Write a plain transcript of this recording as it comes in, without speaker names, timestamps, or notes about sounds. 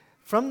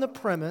from the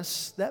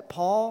premise that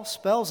Paul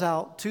spells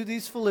out to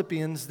these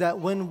Philippians that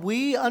when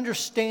we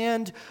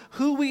understand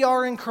who we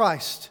are in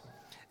Christ,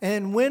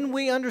 and when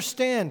we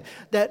understand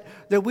that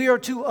we are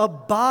to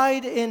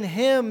abide in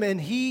Him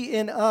and He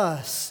in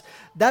us,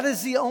 that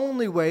is the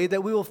only way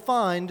that we will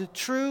find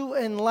true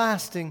and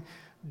lasting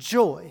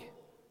joy.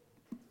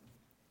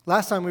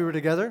 Last time we were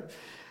together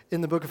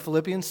in the book of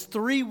Philippians,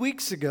 3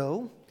 weeks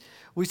ago,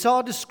 we saw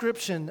a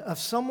description of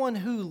someone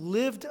who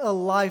lived a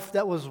life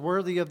that was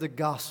worthy of the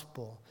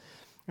gospel.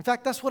 In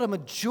fact, that's what a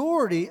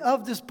majority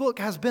of this book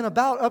has been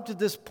about up to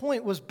this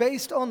point, was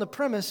based on the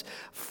premise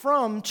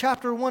from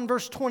chapter 1,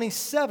 verse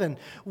 27.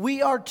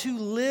 We are to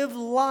live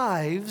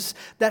lives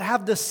that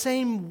have the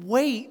same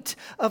weight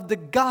of the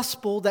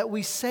gospel that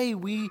we say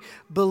we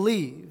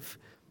believe.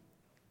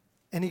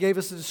 And he gave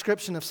us a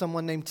description of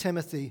someone named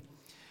Timothy,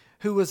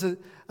 who was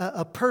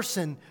a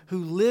person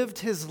who lived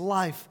his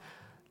life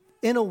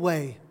in a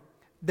way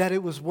that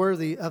it was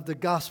worthy of the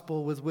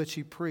gospel with which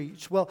he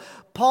preached. Well,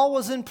 Paul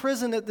was in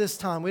prison at this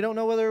time. We don't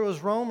know whether it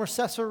was Rome or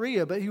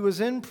Caesarea, but he was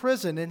in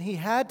prison, and he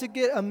had to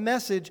get a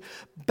message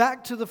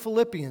back to the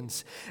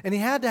Philippians. And he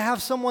had to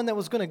have someone that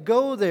was going to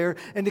go there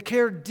and to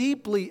care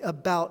deeply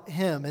about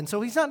him. And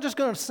so he's not just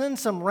going to send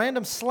some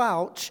random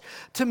slouch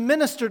to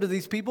minister to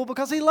these people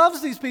because he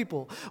loves these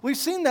people. We've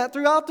seen that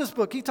throughout this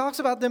book. He talks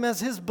about them as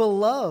his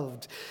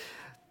beloved.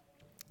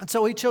 And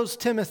so he chose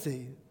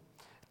Timothy,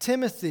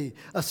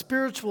 a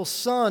spiritual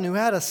son who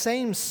had a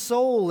same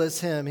soul as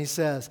him, he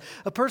says.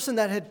 A person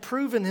that had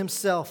proven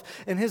himself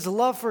in his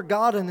love for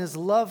God and his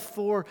love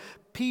for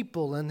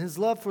people and his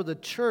love for the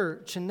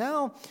church. And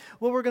now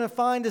what we're going to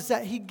find is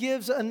that he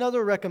gives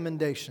another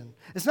recommendation.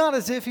 It's not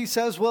as if he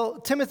says,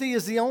 well, Timothy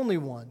is the only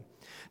one.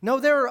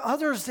 No, there are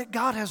others that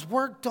God has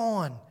worked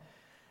on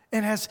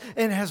and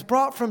has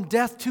brought from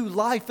death to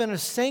life and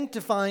is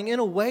sanctifying in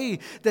a way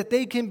that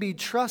they can be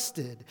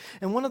trusted.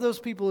 And one of those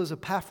people is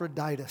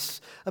Epaphroditus.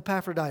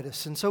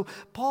 And so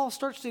Paul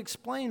starts to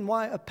explain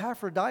why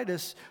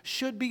Epaphroditus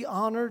should be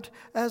honored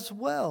as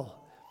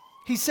well.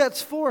 He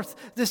sets forth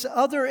this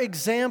other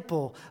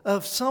example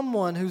of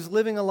someone who's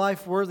living a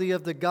life worthy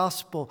of the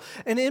gospel.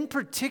 And in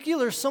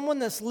particular, someone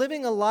that's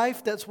living a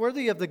life that's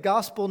worthy of the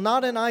gospel,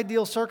 not in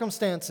ideal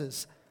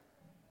circumstances,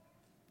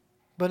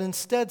 but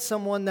instead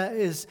someone that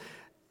is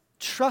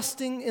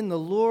trusting in the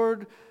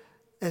Lord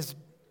as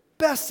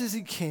best as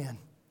he can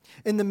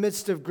in the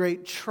midst of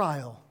great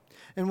trial.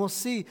 And we'll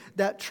see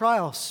that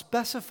trial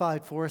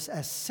specified for us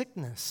as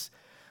sickness.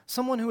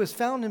 Someone who has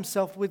found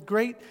himself with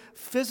great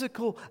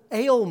physical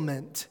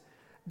ailment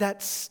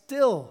that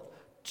still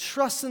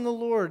trusts in the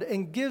Lord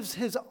and gives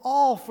his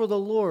all for the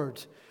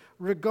Lord,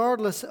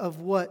 regardless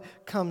of what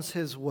comes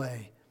his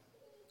way.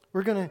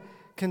 We're going to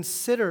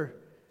consider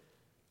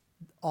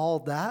all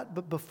that,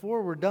 but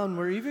before we're done,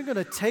 we're even going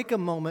to take a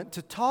moment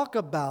to talk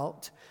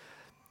about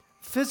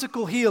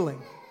physical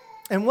healing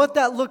and what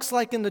that looks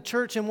like in the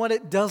church and what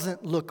it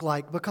doesn't look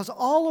like. Because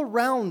all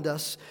around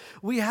us,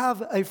 we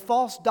have a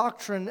false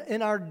doctrine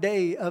in our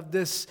day of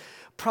this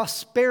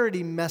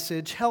prosperity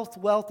message. Health,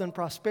 wealth, and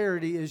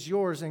prosperity is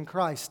yours in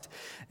Christ.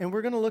 And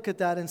we're going to look at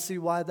that and see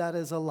why that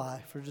is a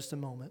lie for just a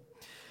moment.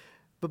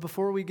 But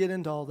before we get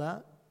into all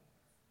that,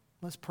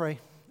 let's pray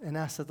and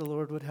ask that the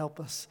Lord would help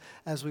us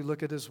as we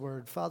look at His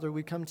Word. Father,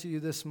 we come to you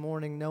this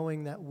morning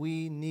knowing that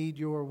we need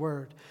your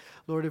Word.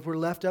 Lord, if we're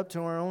left up to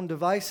our own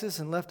devices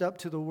and left up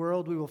to the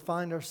world, we will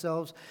find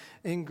ourselves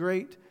in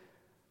great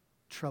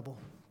trouble.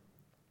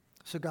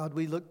 So God,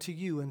 we look to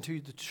you and to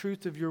the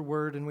truth of your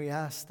Word, and we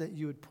ask that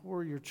you would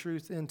pour your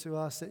truth into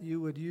us, that you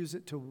would use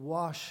it to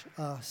wash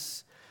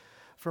us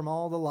from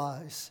all the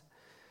lies.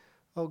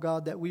 Oh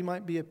God, that we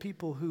might be a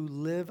people who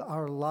live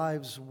our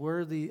lives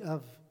worthy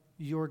of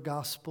your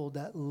gospel,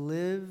 that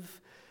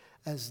live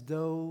as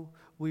though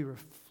we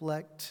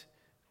reflect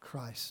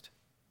Christ.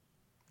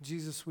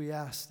 Jesus, we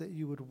ask that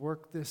you would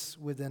work this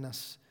within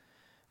us,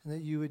 and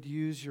that you would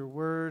use your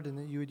word, and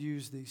that you would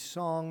use these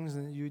songs,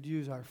 and that you would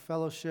use our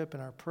fellowship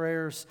and our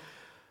prayers,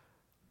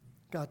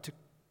 God, to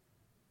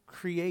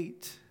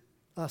create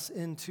us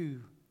into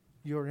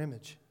your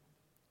image,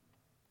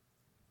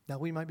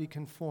 that we might be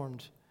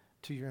conformed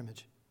to your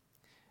image.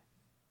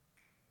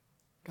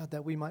 God,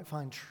 that we might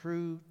find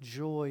true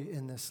joy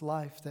in this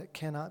life that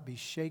cannot be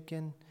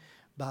shaken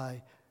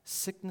by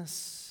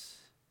sickness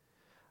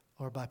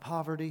or by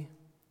poverty,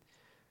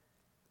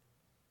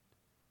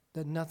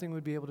 that nothing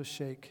would be able to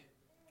shake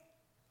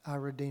our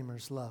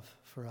Redeemer's love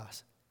for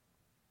us.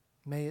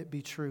 May it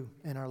be true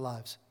in our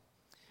lives.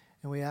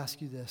 And we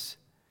ask you this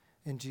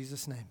in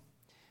Jesus' name.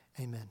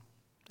 Amen.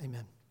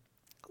 Amen.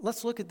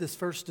 Let's look at this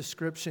first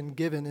description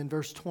given in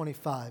verse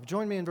 25.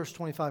 Join me in verse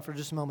 25 for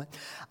just a moment.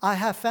 I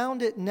have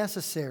found it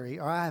necessary,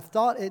 or I have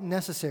thought it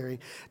necessary,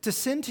 to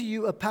send to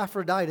you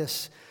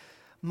Epaphroditus,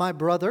 my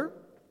brother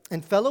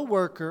and fellow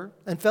worker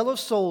and fellow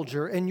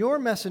soldier, and your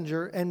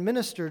messenger and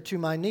minister to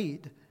my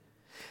need.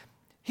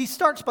 He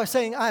starts by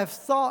saying, I have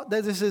thought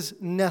that this is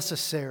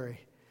necessary.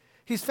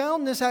 He's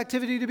found this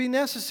activity to be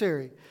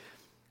necessary.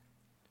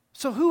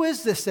 So who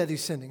is this that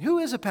he's sending? Who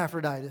is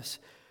Epaphroditus?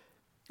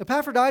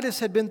 Epaphroditus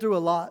had been through a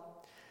lot.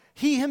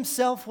 He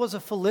himself was a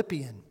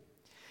Philippian.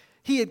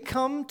 He had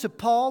come to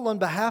Paul on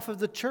behalf of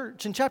the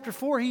church. In chapter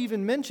 4, he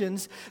even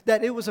mentions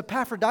that it was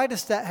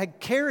Epaphroditus that had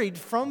carried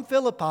from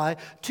Philippi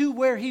to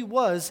where he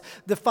was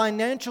the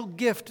financial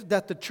gift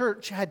that the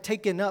church had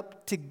taken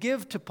up to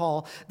give to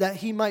Paul that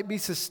he might be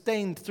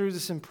sustained through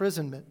this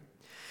imprisonment.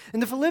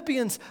 And the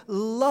Philippians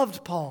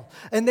loved Paul,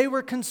 and they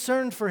were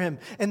concerned for him.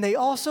 And they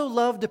also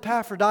loved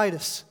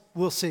Epaphroditus,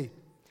 we'll see,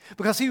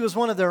 because he was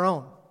one of their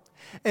own.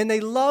 And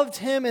they loved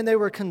him, and they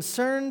were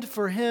concerned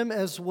for him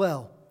as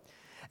well.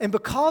 And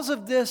because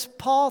of this,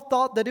 Paul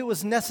thought that it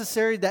was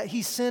necessary that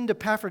he send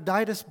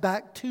Epaphroditus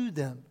back to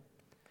them.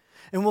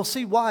 And we'll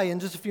see why in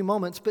just a few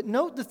moments. But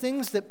note the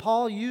things that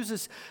Paul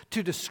uses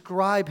to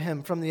describe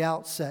him from the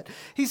outset.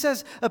 He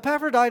says,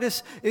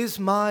 Epaphroditus is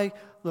my,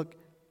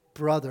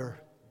 brother,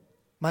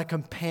 my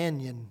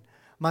companion,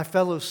 my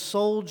fellow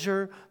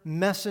soldier,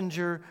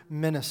 messenger,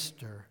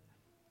 minister.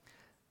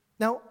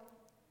 Now,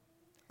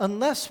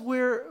 unless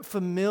we're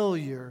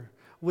familiar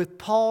with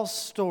Paul's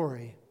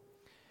story,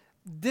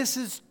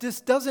 this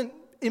doesn't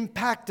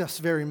impact us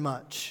very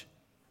much.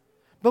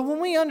 But when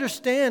we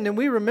understand and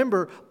we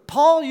remember,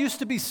 Paul used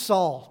to be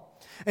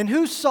Saul, and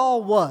who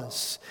Saul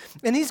was.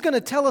 And he's going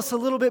to tell us a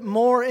little bit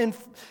more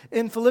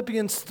in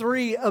Philippians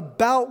 3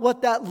 about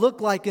what that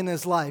looked like in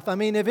his life. I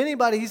mean,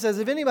 he says,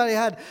 if anybody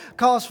had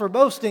cause for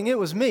boasting, it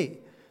was me.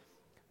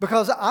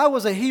 Because I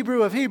was a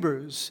Hebrew of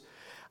Hebrews.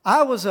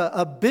 I was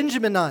a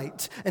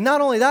Benjaminite. And not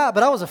only that,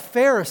 but I was a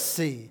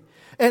Pharisee.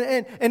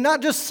 And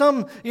not just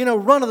some,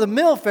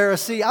 run-of-the-mill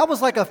Pharisee. I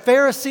was like a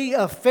Pharisee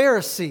of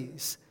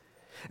Pharisees.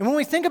 And when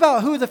we think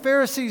about who the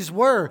Pharisees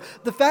were,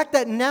 the fact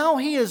that now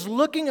he is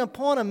looking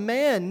upon a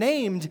man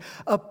named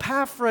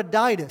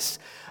Epaphroditus,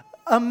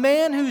 a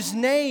man whose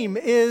name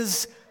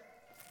is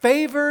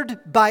favored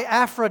by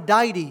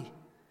Aphrodite,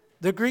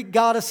 the Greek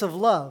goddess of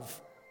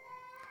love.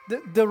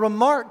 The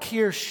remark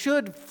here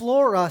should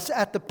floor us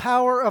at the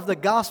power of the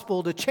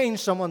gospel to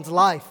change someone's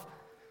life.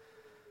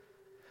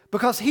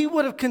 Because he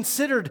would have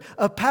considered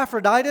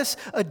Epaphroditus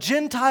a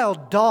Gentile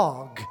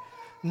dog,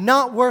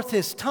 not worth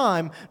his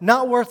time,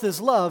 not worth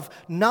his love,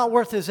 not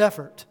worth his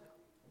effort.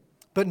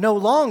 But no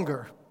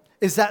longer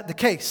is that the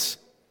case.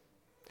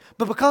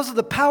 But because of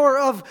the power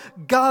of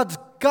God's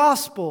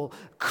gospel,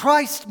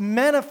 Christ's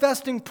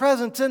manifesting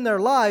presence in their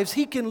lives,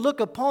 he can look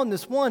upon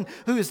this one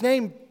who is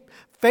named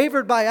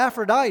favored by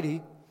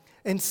Aphrodite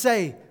and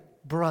say,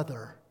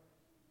 brother.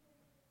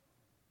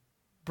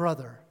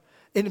 Brother.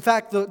 In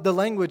fact, the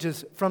language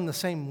is from the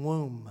same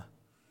womb.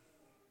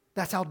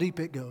 That's how deep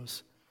it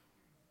goes.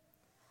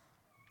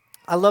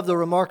 I love the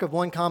remark of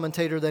one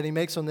commentator that he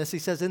makes on this. He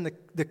says,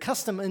 the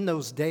custom in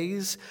those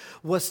days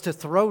was to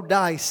throw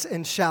dice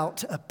and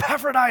shout,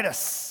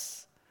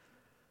 Epaphroditus,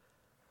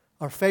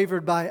 or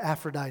favored by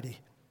Aphrodite.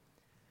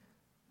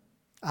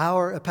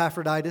 Our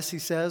Epaphroditus, he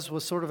says,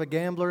 was sort of a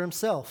gambler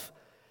himself.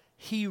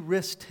 He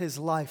risked his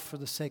life for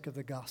the sake of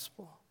the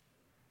gospel.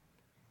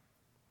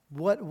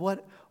 What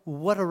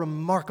a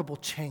remarkable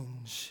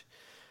change.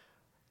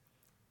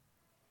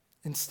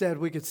 Instead,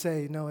 we could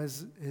say, no,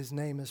 his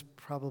name is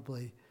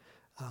probably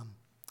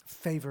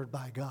favored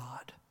by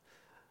God,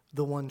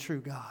 the one true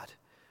God,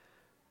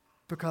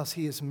 because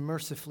he has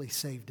mercifully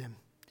saved him.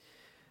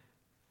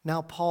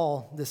 Now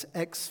Paul, this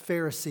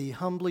ex-Pharisee,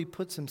 humbly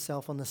puts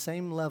himself on the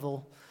same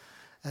level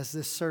as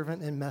this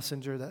servant and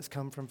messenger that's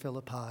come from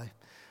Philippi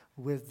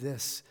with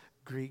this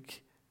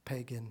Greek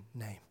pagan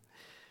name.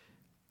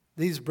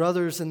 These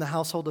brothers in the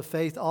household of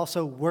faith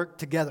also worked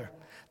together.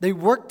 They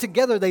worked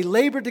together. They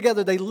labored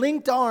together. They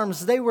linked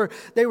arms. They were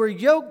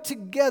yoked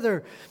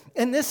together.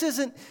 And this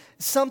isn't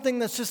something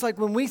that's just like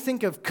when we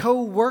think of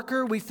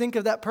co-worker, we think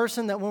of that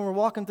person that when we're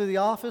walking through the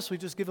office, we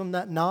just give them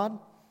that nod.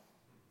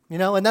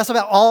 And that's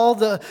about all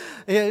do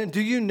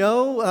you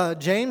know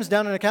James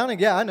down in accounting?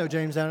 Yeah, I know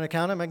James down in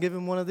accounting. I give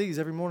him one of these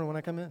every morning when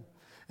I come in.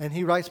 And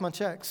he writes my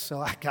checks, so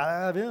I got to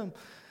have him.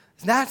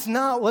 That's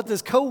not what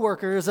this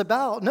co-worker is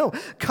about. No,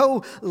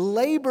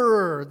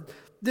 co-laborer,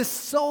 this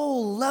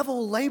soul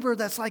level labor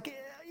that's like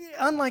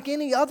unlike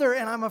any other,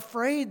 and I'm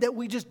afraid that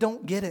we just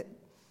don't get it.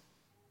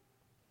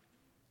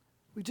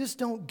 We just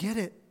don't get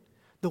it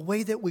the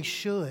way that we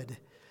should,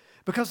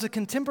 because the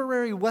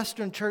contemporary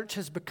Western church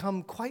has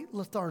become quite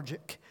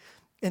lethargic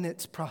in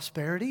its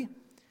prosperity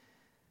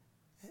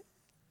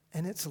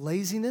and its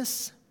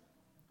laziness,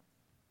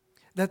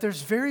 that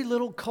there's very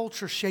little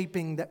culture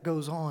shaping that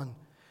goes on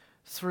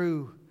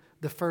through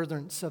the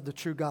furtherance of the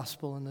true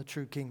gospel and the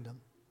true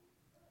kingdom.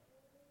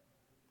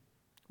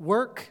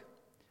 Work,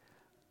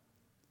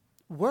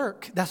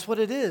 that's what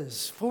it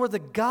is, for the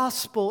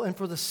gospel and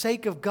for the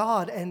sake of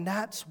God, and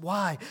that's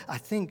why I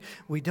think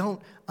we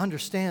don't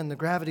understand the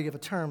gravity of a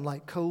term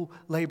like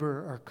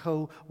co-laborer or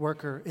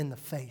co-worker in the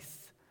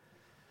faith.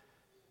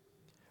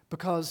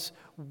 Because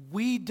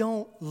we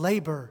don't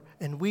labor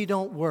and we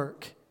don't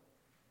work.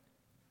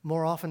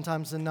 More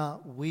oftentimes than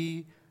not,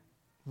 we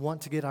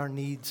want to get our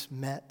needs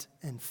met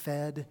and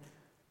fed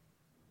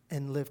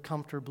and live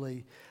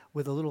comfortably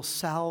with a little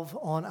salve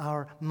on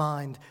our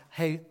mind.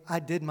 Hey,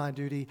 I did my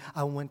duty.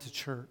 I went to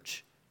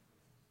church.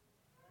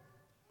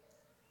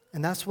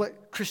 And that's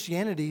what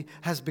Christianity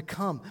has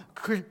become.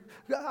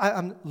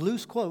 I'm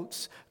loose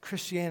quotes,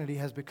 Christianity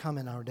has become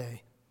in our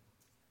day.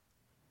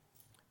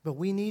 But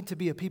we need to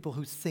be a people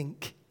who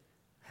think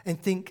and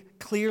think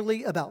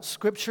clearly about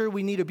Scripture.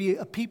 We need to be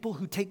a people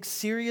who take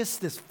serious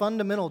this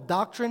fundamental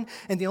doctrine.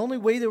 And the only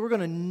way that we're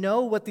going to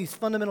know what these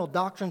fundamental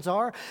doctrines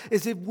are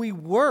is if we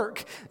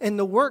work, and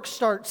the work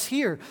starts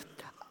here.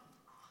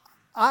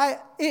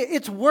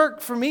 It's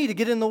work for me to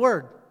get in the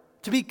Word,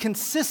 to be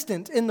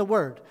consistent in the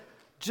Word,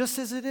 just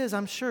as it is,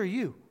 I'm sure,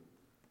 you.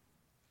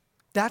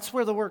 That's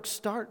where the work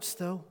starts,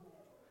 though.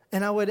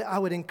 And I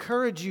would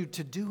encourage you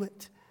to do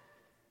it.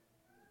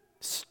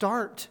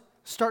 Start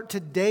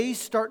today,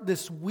 start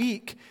this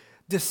week.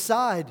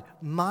 Decide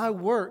my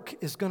work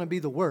is going to be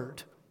the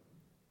Word.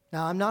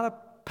 Now, I'm not a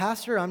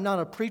pastor, I'm not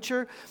a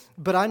preacher,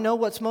 but I know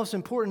what's most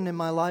important in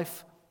my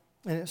life,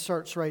 and it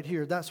starts right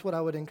here. That's what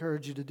I would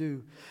encourage you to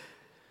do.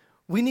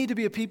 We need to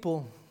be a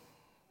people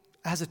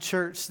as a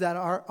church that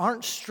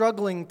aren't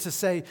struggling to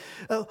say,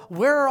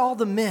 where are all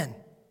the men?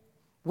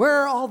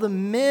 Where are all the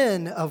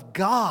men of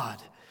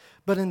God?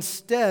 But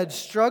instead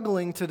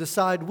struggling to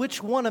decide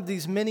which one of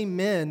these many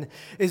men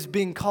is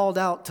being called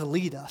out to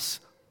lead us.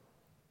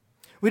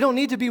 We don't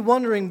need to be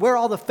wondering where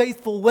all the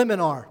faithful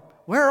women are.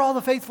 Where are all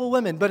the faithful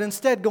women? But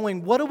instead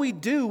going, what do we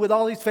do with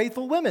all these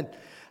faithful women?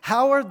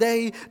 How are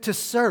they to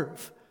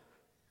serve?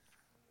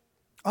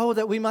 Oh,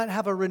 that we might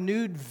have a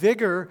renewed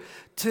vigor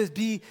to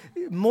be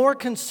more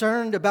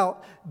concerned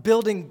about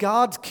building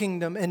God's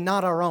kingdom and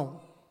not our own.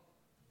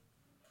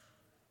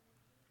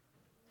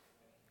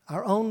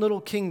 Our own little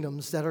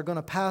kingdoms that are going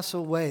to pass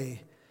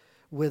away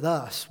with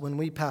us when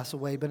we pass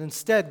away, but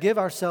instead give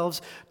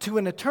ourselves to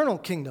an eternal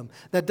kingdom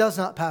that does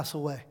not pass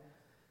away.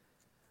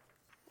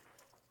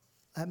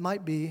 That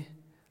might be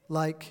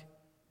like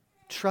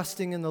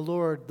trusting in the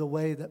Lord the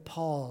way that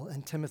Paul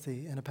and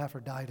Timothy and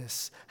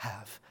Epaphroditus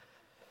have.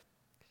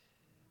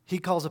 He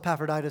calls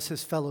Epaphroditus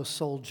his fellow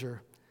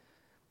soldier.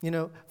 You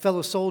know,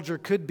 fellow soldier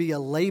could be a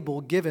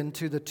label given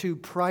to the two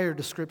prior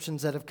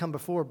descriptions that have come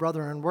before,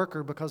 brother and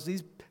worker, because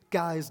these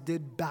guys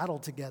did battle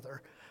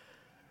together.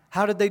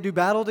 How did they do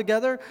battle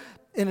together?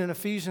 In an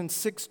Ephesians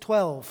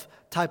 6:12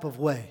 type of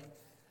way.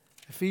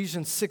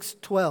 Ephesians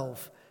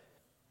 6:12.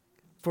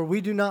 For we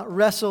do not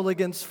wrestle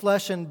against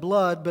flesh and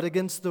blood, but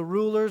against the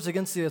rulers,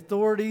 against the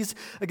authorities,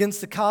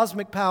 against the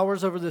cosmic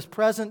powers over this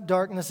present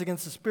darkness,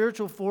 against the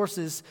spiritual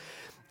forces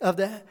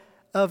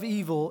of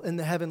evil in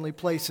the heavenly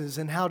places.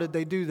 And how did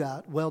they do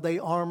that? Well, they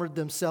armored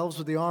themselves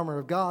with the armor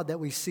of God that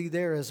we see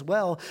there as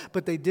well,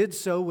 but they did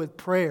so with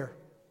prayer.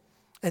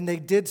 And they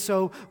did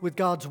so with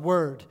God's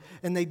word.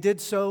 And they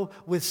did so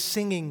with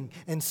singing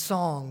and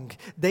song.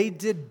 They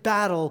did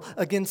battle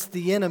against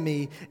the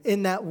enemy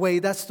in that way.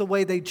 That's the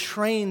way they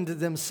trained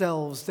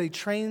themselves. They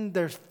trained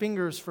their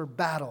fingers for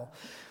battle.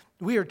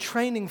 We are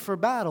training for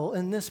battle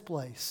in this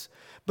place.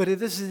 But if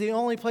this is the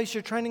only place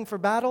you're training for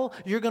battle,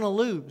 you're going to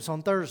lose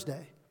on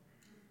Thursday.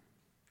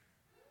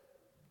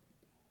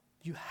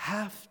 You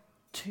have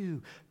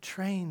to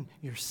train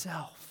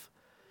yourself.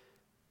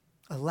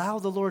 Allow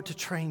the Lord to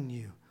train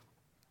you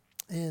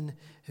in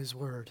His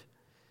Word.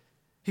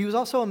 He was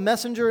also a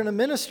messenger and a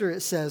minister,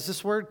 it says.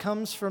 This word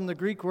comes from the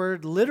Greek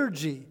word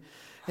liturgy.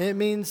 And it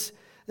means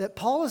that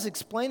Paul is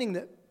explaining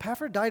that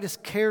Epaphroditus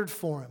cared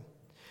for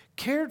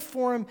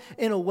him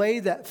in a way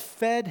that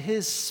fed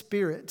his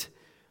spirit.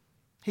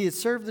 He had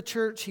served the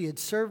church, he had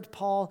served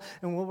Paul,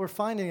 and what we're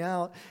finding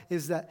out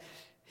is that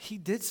he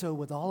did so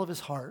with all of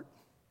his heart.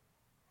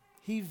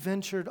 He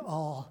ventured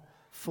all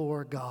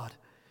for God.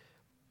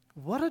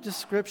 What a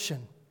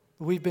description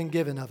we've been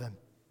given of him.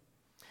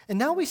 And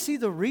now we see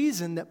the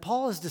reason that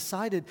Paul has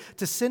decided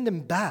to send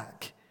him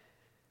back.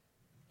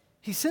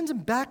 He sends him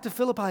back to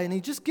Philippi, and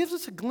he just gives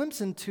us a glimpse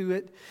into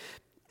it.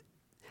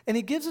 And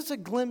he gives us a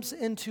glimpse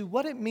into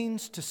what it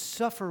means to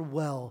suffer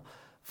well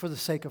for the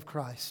sake of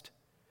Christ.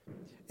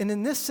 And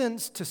in this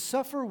sense, to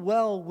suffer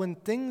well when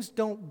things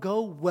don't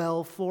go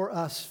well for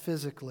us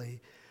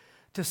physically.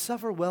 To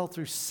suffer well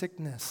through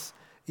sickness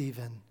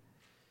even.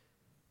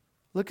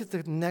 Look at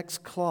the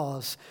next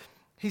clause.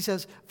 He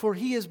says, for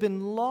he has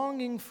been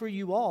longing for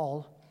you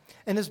all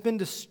and has been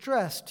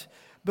distressed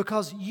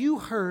because you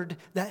heard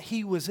that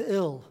he was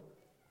ill.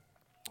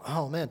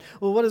 Oh man,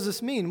 well what does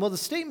this mean? Well, the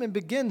statement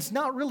begins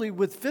not really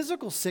with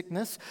physical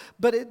sickness,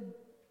 but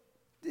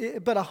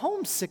a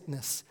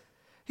homesickness.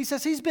 He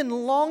says he's been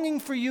longing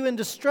for you in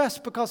distress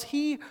because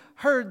he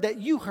heard that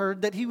you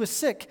heard that he was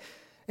sick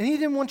and he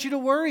didn't want you to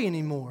worry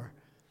anymore.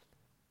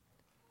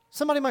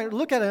 Somebody might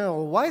look at it and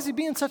go, why is he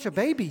being such a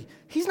baby?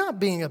 He's not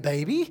being a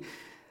baby.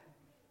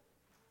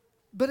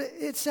 But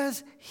it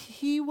says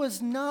he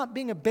was not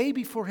being a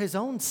baby for his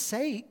own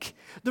sake.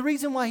 The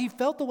reason why he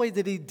felt the way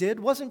that he did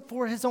wasn't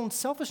for his own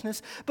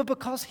selfishness, but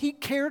because he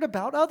cared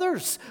about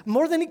others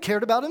more than he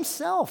cared about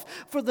himself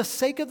for the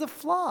sake of the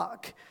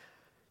flock.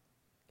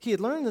 He had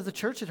learned that the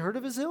church had heard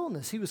of his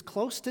illness. He was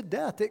close to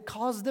death. It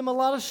caused them a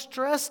lot of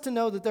stress to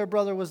know that their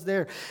brother was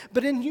there.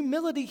 But in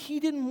humility,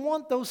 he didn't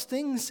want those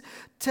things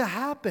to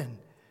happen.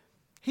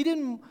 He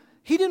didn't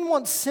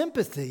want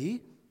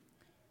sympathy.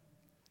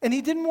 And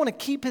he didn't want to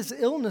keep his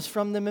illness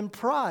from them in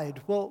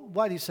pride. Well,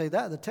 why do you say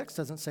that? The text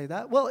doesn't say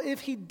that. Well,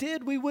 if he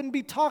did, we wouldn't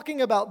be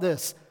talking about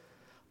this.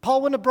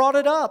 Paul wouldn't have brought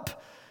it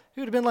up. He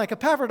would have been like,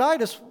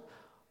 Epaphroditus,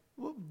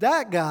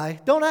 that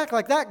guy, don't act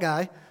like that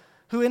guy,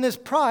 who in his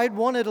pride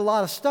wanted a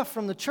lot of stuff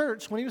from the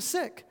church when he was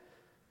sick.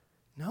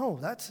 No,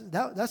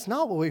 that's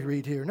not what we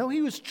read here. No,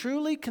 he was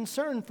truly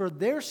concerned for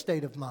their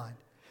state of mind.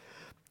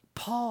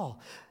 Paul,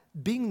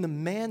 being the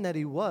man that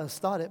he was,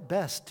 thought it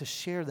best to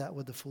share that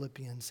with the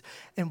Philippians.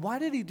 And why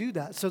did he do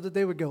that? So that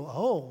they would go,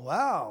 oh,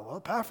 wow, well,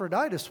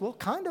 Epaphroditus, well,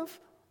 kind of.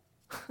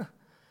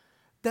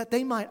 That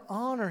they might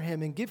honor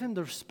him and give him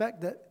the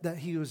respect that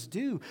he was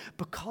due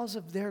because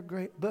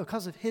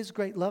of his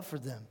great love for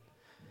them.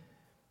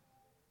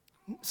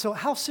 So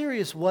how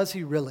serious was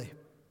he really?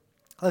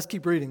 Let's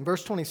keep reading.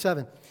 Verse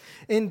 27.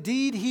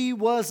 Indeed, he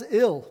was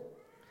ill,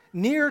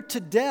 near to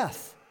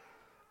death.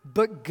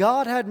 But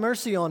God had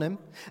mercy on him,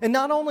 and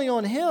not only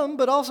on him,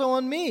 but also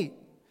on me,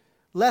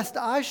 lest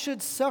I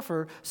should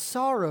suffer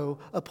sorrow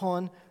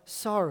upon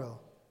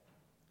sorrow.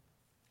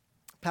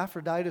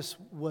 Epaphroditus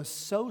was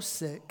so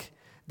sick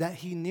that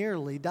he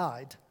nearly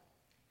died.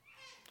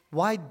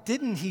 Why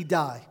didn't he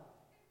die?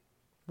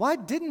 Why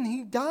didn't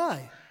he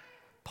die?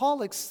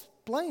 Paul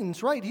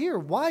explains right here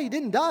why he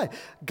didn't die.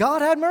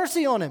 God had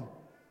mercy on him.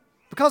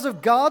 Because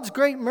of God's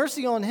great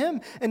mercy on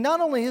him, and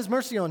not only his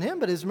mercy on him,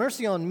 but his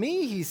mercy on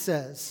me, he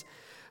says.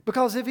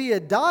 Because if he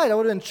had died, I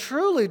would have been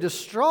truly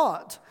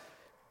distraught.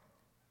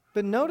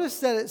 But notice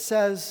that it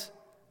says,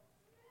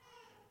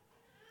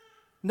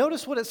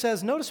 notice what it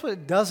says, notice what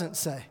it doesn't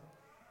say.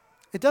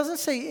 It doesn't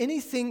say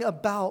anything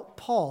about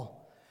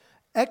Paul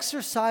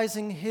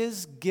exercising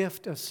his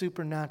gift of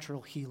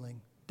supernatural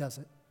healing, does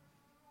it?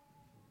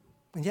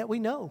 And yet we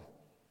know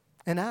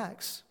in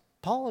Acts,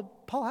 Paul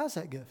has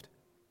that gift.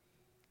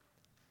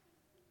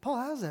 Paul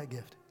has that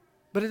gift.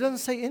 But it doesn't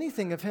say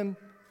anything of him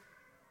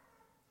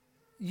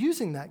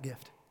using that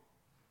gift.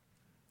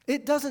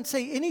 It doesn't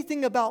say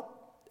anything about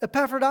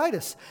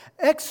Epaphroditus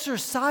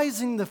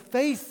exercising the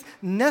faith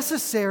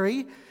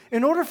necessary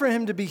in order for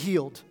him to be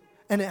healed.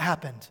 And it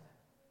happened.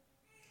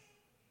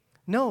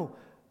 No,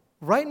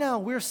 right now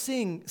we're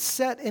seeing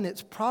set in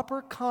its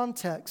proper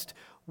context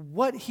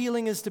what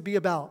healing is to be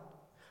about.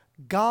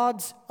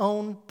 God's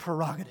own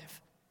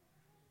prerogative.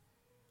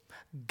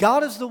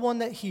 God is the one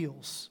that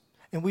heals.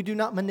 And we do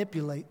not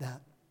manipulate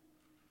that.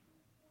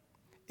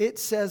 It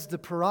says the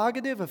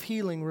prerogative of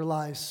healing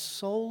relies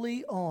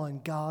solely on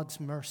God's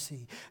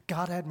mercy.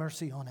 God had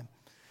mercy on him,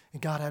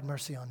 and God had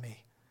mercy on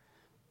me.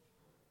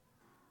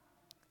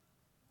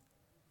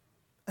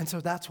 And so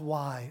that's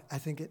why I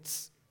think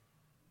it's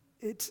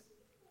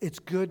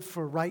good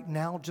for right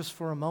now, just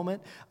for a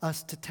moment,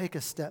 us to take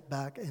a step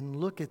back and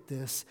look at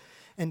this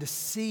and to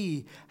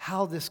see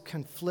how this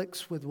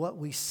conflicts with what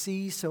we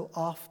see so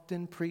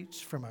often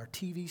preached from our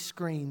TV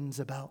screens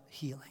about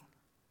healing.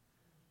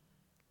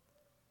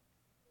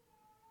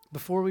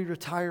 Before we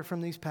retire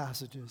from these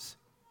passages,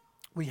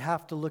 we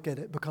have to look at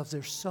it because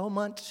there's so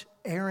much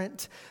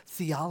errant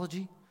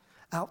theology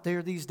out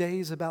there these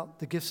days about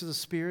the gifts of the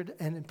Spirit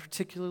and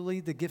particularly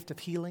the gift of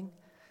healing.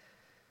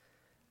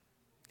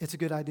 It's a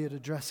good idea to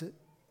address it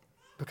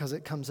because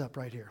it comes up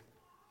right here.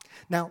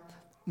 Now,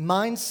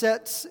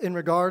 mindsets in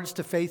regards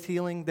to faith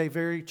healing, they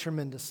vary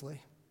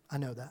tremendously. I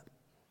know that.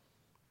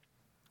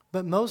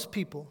 But most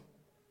people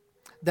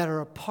that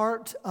are a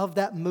part of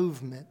that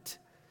movement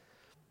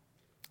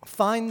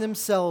find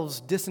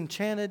themselves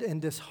disenchanted and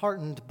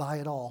disheartened by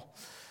it all.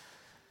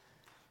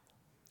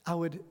 I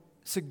would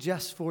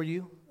suggest for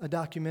you a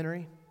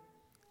documentary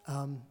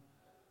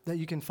that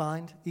you can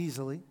find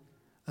easily,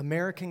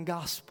 American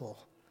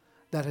Gospel,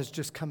 that has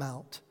just come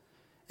out.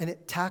 And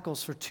it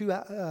tackles for 2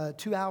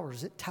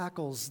 hours, it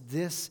tackles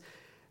this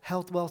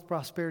health, wealth,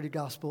 prosperity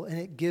gospel, and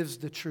it gives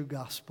the true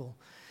gospel.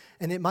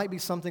 And it might be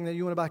something that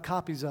you want to buy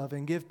copies of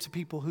and give to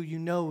people who you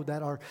know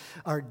that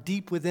are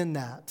deep within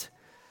that.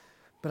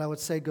 But I would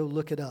say go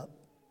look it up.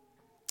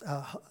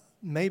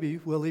 Maybe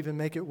we'll even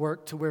make it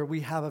work to where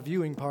we have a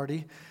viewing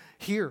party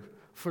here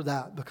for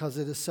that because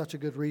it is such a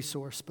good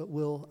resource. But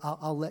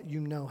I'll let you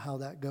know how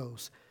that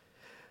goes.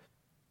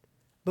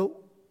 But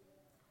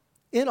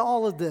in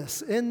all of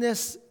this, in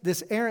this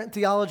errant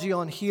theology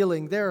on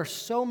healing, there are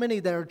so many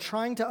that are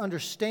trying to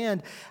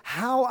understand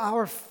how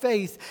our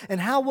faith and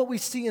how what we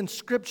see in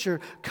Scripture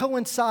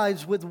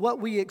coincides with what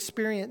we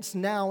experience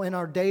now in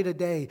our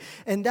day-to-day.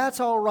 And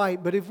that's all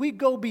right, but if we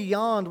go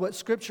beyond what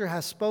Scripture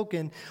has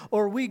spoken,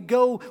 or we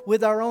go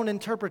with our own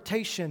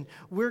interpretation,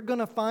 we're going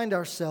to find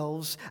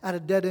ourselves at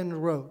a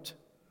dead-end road.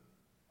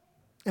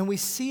 And we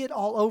see it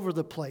all over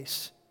the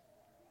place.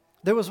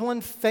 There was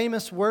one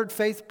famous word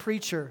faith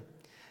preacher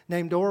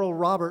named Oral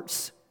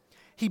Roberts.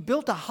 He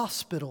built a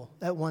hospital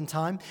at one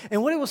time,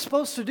 and what it was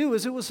supposed to do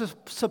is it was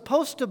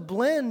supposed to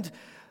blend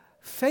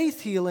faith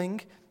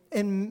healing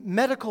and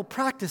medical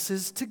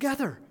practices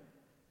together.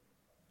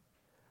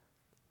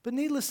 But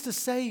needless to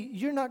say,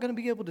 you're not going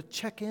to be able to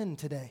check in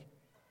today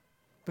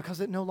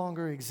because it no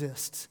longer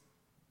exists.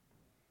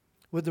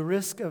 With the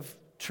risk of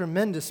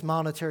tremendous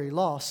monetary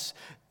loss,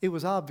 it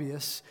was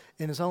obvious,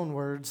 in his own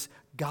words,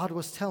 God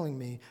was telling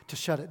me to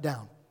shut it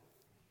down.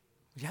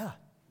 Yeah.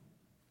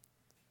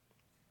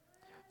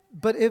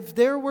 But if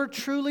there were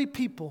truly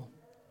people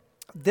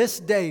this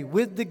day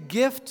with the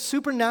gift,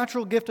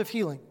 supernatural gift of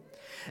healing,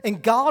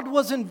 and God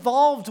was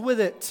involved with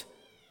it,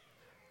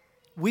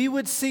 we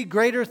would see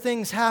greater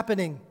things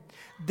happening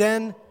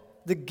than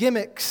the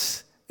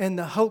gimmicks and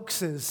the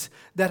hoaxes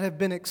that have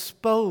been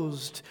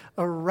exposed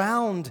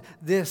around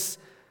this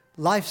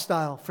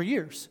lifestyle for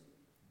years.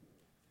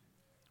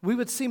 We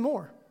would see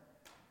more.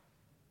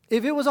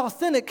 If it was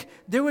authentic,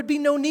 there would be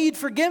no need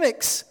for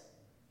gimmicks.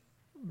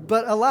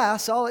 But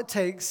alas, all it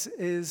takes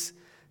is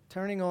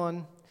turning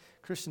on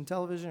Christian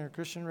television or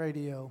Christian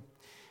radio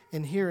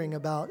and hearing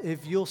about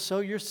if you'll sow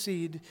your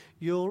seed,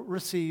 you'll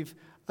receive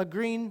a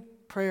green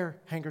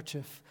prayer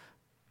handkerchief,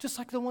 just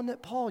like the one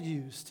that Paul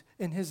used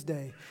in his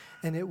day,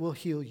 and it will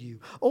heal you.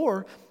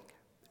 Or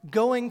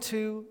going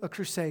to a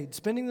crusade,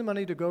 spending the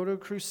money to go to a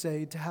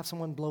crusade to have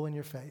someone blow in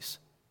your face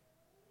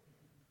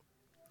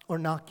or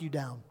knock you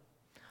down.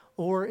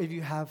 Or if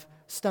you have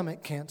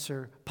stomach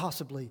cancer,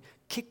 possibly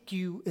kick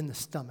you in the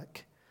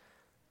stomach.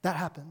 That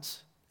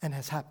happens and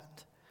has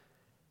happened.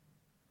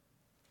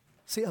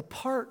 See,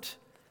 apart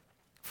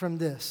from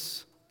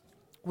this,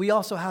 we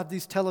also have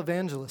these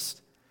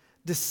televangelists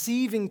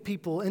deceiving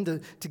people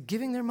into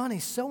giving their money,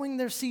 sowing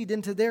their seed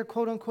into their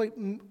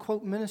quote-unquote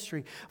quote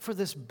ministry for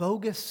this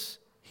bogus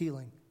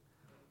healing.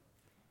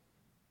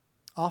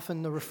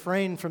 Often the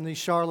refrain from these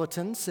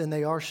charlatans, and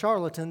they are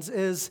charlatans,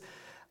 is,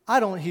 I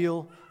don't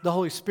heal, the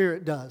Holy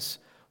Spirit does.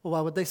 Well,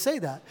 why would they say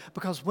that?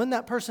 Because when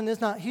that person is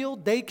not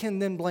healed, they can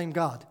then blame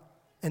God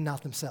and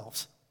not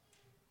themselves.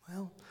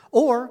 Well,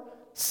 or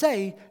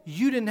say,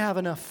 you didn't have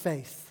enough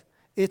faith.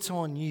 It's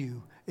on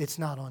you. It's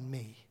not on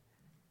me.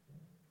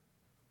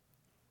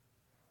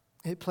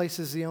 It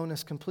places the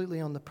onus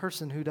completely on the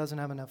person who doesn't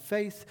have enough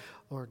faith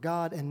or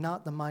God and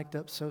not the mic'd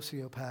up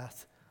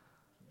sociopath.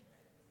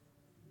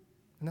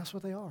 And that's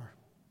what they are.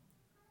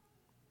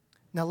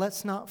 Now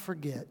let's not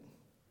forget,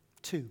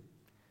 too,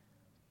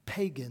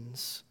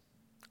 pagans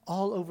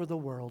all over the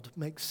world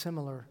make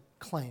similar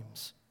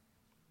claims.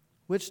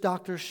 Witch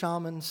doctors,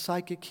 shamans,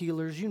 psychic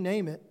healers, you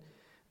name it,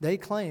 they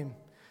claim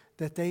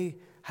that they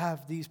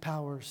have these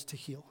powers to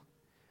heal.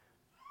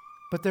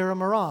 But they're a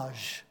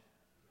mirage.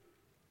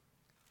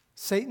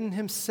 Satan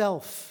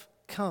himself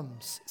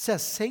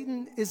says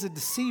Satan is a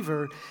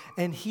deceiver,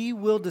 and he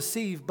will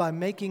deceive by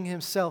making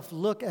himself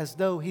look as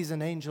though he's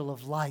an angel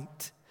of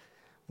light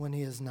when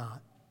he is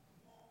not.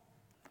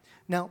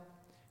 Now,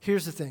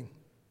 here's the thing.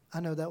 I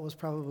know that was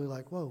probably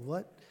like, whoa,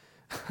 what?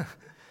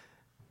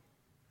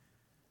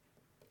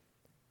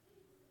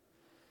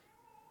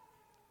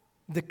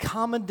 The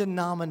common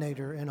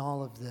denominator in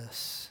all of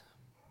this,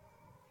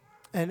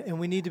 and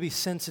we need to be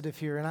sensitive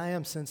here, and I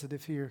am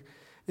sensitive here,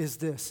 is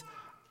this: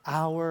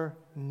 our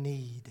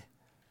need.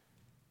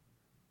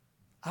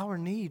 Our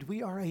need.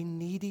 We are a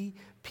needy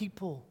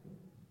people.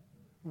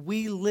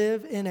 We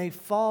live in a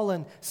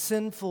fallen,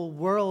 sinful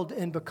world,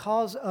 and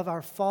because of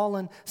our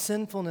fallen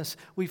sinfulness,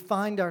 we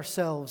find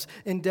ourselves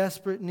in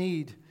desperate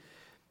need.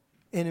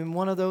 And in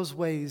one of those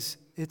ways,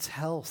 it's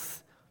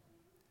health.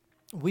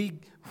 We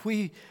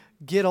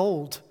get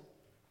old,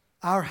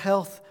 our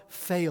health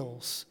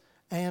fails,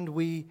 and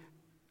we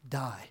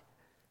die.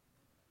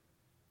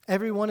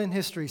 Everyone in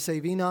history,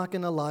 save Enoch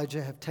and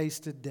Elijah, have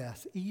tasted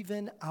death.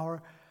 Even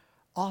our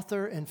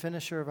author and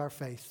finisher of our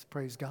faith,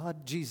 praise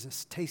God,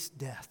 Jesus, tastes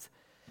death.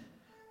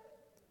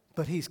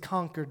 But he's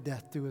conquered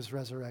death through his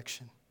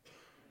resurrection.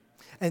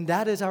 And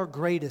that is our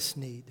greatest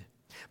need.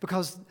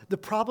 Because the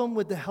problem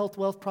with the health,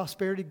 wealth,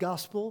 prosperity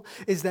gospel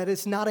is that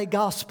it's not a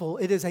gospel,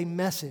 it is a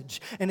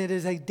message. And it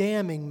is a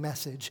damning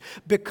message.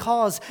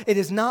 Because it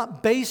is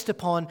not based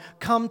upon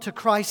come to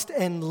Christ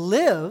and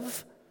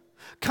live,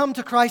 come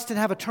to Christ and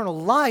have eternal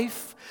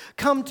life,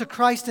 come to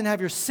Christ and have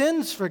your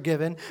sins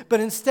forgiven,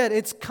 but instead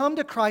it's come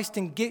to Christ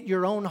and get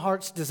your own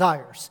heart's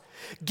desires.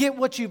 Get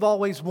what you've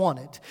always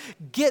wanted.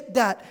 Get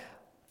that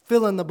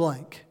fill in the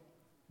blank.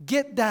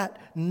 Get that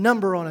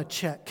number on a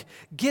check.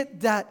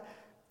 Get that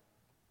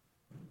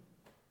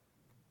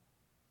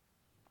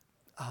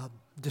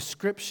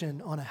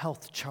description on a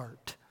health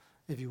chart,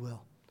 if you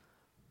will.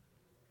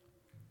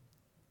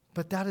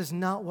 But that is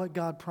not what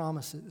God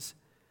promises.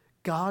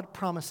 God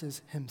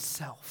promises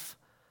himself.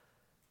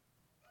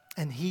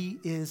 And he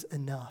is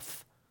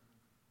enough.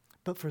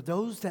 But for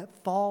those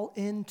that fall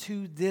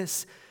into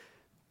this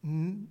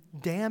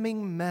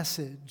damning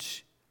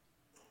message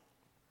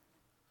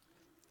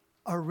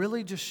are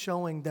really just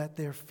showing that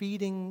they're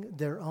feeding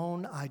their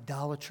own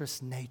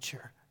idolatrous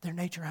nature. Their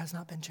nature has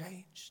not been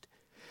changed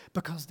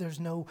because there's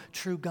no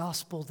true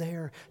gospel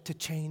there to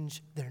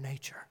change their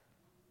nature.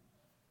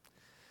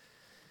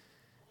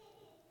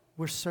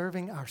 We're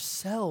serving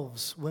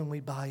ourselves when we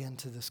buy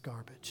into this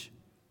garbage.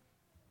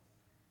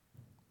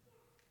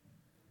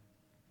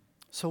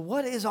 So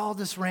what is all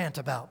this rant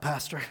about,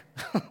 Pastor?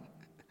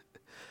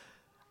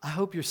 I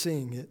hope you're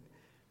seeing it.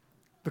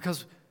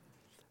 Because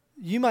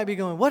you might be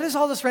going, what is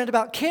all this rant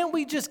about? Can't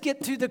we just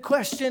get to the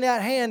question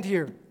at hand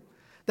here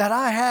that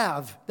I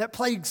have that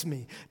plagues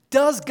me?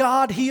 Does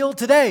God heal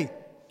today?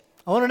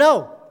 I want to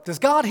know, does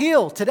God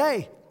heal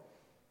today?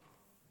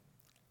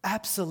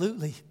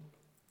 Absolutely.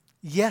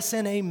 Yes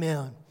and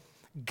amen.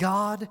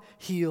 God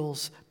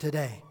heals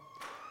today.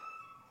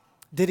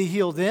 Did he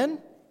heal then?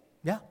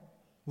 Yeah.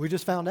 We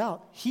just found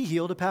out. He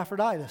healed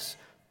Epaphroditus.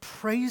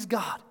 Praise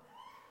God.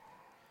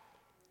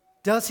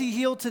 Does he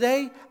heal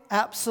today?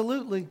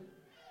 Absolutely.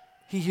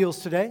 He heals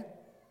today.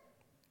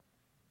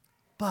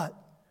 But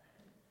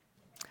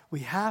we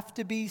have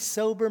to be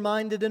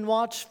sober-minded and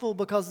watchful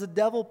because the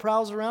devil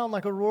prowls around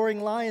like a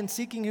roaring lion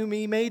seeking whom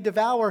he may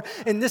devour.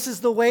 And this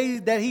is the way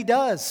that he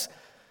does.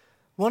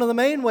 One of the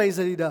main ways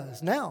that he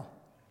does. Now,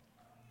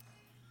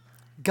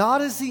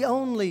 God is the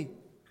only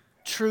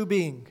true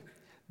being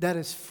that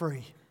is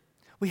free.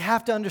 We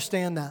have to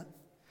understand that.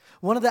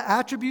 One of the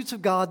attributes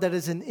of God that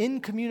is an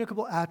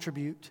incommunicable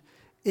attribute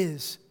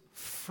is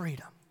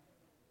freedom.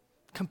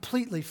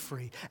 Completely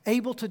free.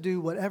 Able to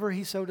do whatever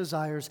he so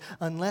desires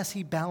unless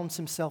he bounds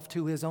himself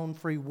to his own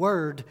free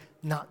word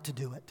not to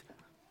do it.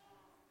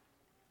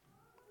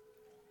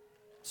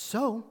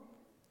 So,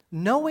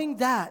 knowing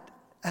that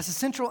as a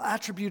central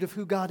attribute of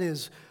who God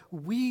is,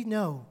 we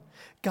know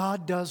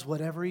God does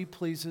whatever he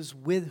pleases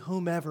with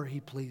whomever he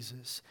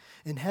pleases,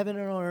 in heaven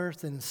and on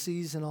earth and in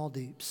seas and all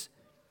deeps.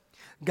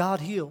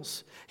 God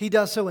heals. He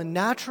does so in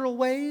natural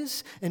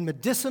ways, in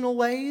medicinal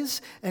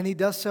ways, and he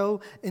does so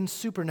in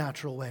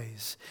supernatural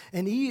ways.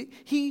 And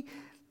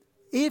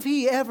if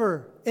he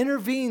ever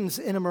intervenes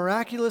in a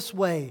miraculous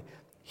way,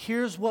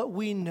 here's what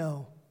we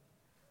know.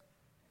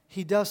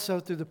 He does so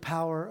through the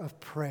power of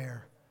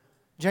prayer.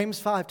 James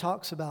 5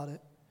 talks about it.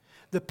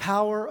 The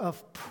power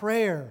of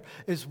prayer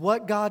is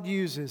what God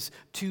uses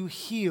to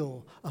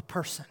heal a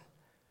person,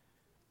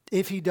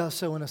 if he does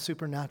so in a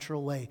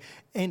supernatural way.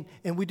 And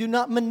we do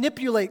not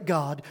manipulate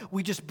God.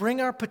 We just bring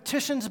our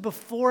petitions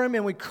before him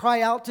and we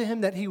cry out to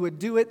him that he would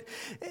do it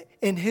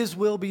and his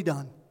will be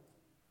done.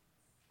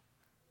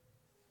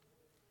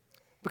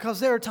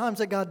 Because there are times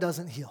that God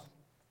doesn't heal.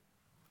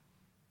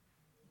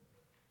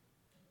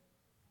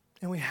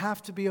 And we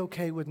have to be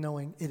okay with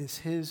knowing it is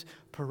his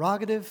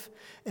prerogative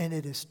and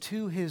it is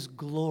to his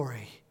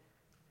glory.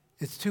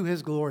 It's to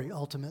his glory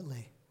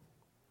ultimately.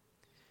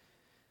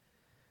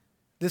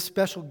 This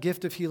special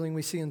gift of healing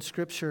we see in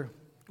Scripture,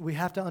 we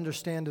have to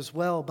understand as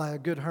well by a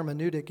good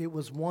hermeneutic. It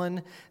was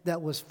one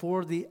that was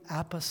for the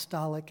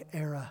apostolic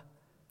era.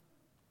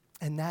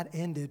 And that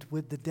ended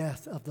with the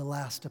death of the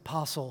last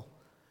apostle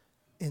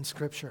in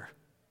Scripture.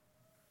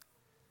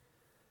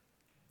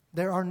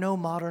 There are no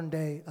modern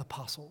day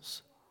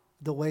apostles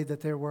the way that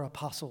there were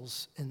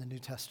apostles in the New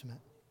Testament.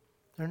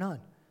 There are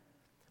none.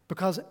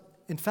 Because,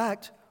 in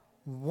fact,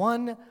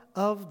 one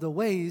of the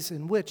ways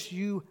in which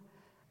you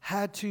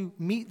had to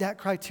meet that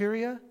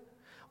criteria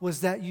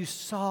was that you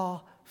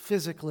saw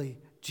physically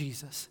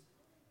Jesus.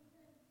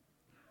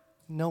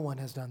 No one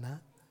has done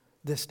that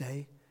this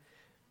day.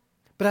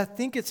 But I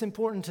think it's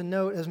important to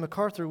note, as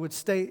MacArthur would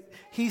state,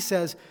 he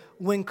says,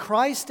 when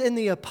Christ and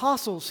the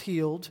apostles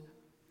healed,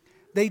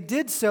 they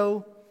did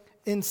so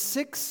in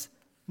 6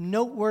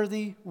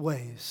 noteworthy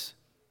ways.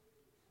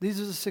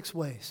 These are the 6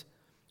 ways.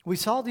 We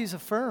saw these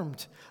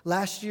affirmed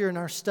last year in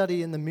our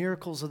study in the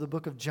miracles of the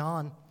book of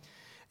John,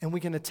 and we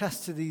can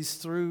attest to these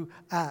through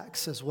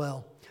Acts as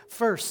well.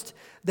 First,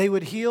 they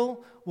would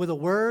heal with a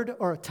word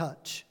or a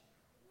touch.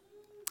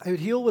 They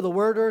would heal with a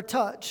word or a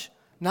touch,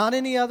 not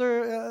any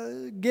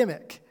other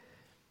gimmick.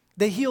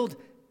 They healed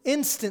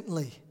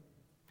instantly.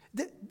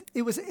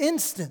 It was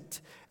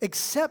instant,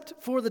 except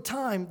for the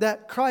time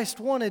that Christ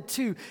wanted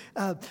to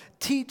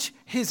teach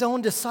his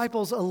own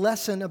disciples a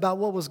lesson about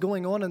what was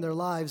going on in their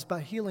lives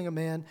by healing a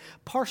man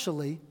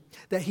partially,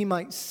 that he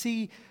might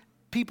see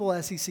people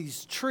as he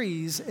sees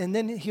trees, and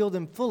then heal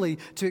them fully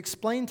to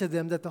explain to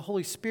them that the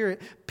Holy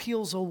Spirit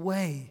peels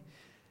away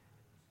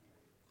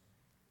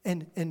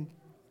and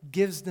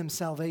gives them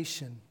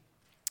salvation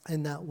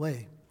in that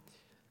way.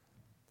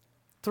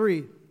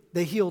 3,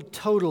 they healed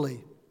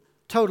totally.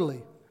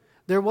 Totally.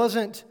 There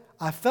wasn't,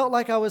 I felt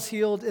like I was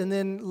healed, and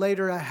then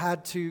later I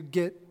had to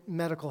get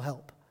medical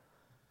help.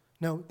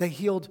 No, they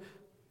healed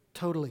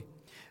totally.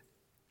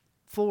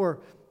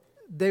 4,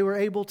 they were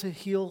able to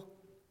heal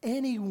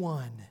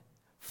anyone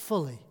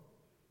fully.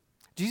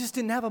 Jesus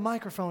didn't have a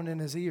microphone in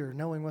his ear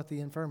knowing what the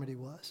infirmity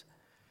was.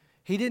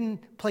 He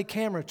didn't play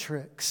camera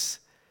tricks.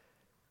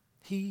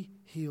 He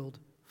healed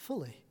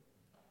fully,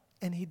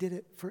 and he did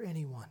it for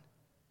anyone.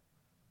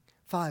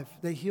 5,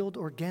 they healed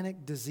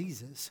organic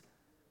diseases.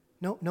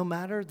 No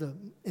matter the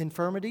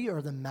infirmity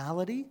or the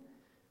malady,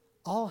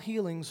 all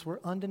healings were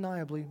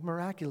undeniably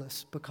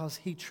miraculous because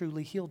he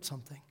truly healed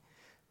something.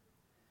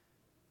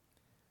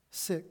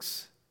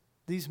 6,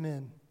 these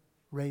men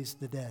raised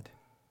the dead.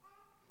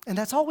 And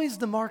that's always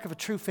the mark of a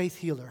true faith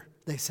healer,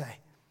 they say.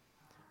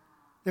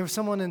 There was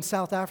someone in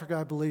South Africa,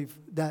 I believe,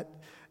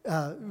 that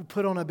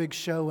put on a big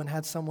show and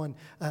had someone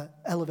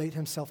elevate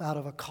himself out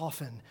of a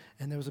coffin.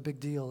 And there was a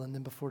big deal. And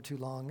then before too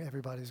long,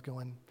 everybody's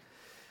going,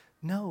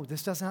 No,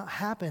 this does not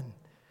happen.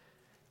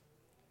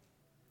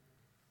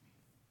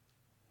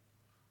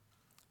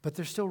 But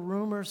there's still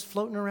rumors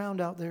floating around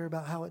out there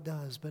about how it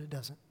does, but it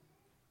doesn't.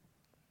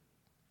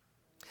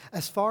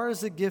 As far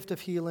as the gift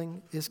of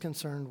healing is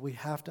concerned, we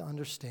have to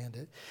understand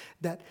it,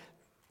 that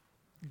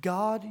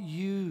God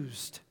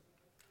used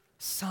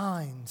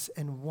signs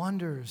and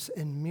wonders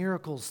and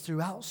miracles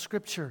throughout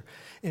Scripture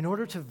in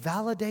order to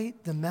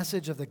validate the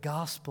message of the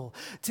gospel,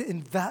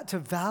 to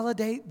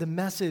validate the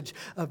message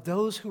of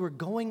those who were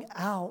going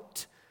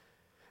out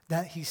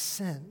that He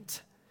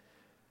sent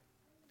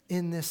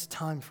in this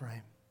time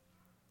frame.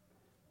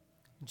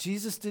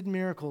 Jesus did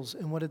miracles,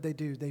 and what did they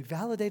do? They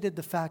validated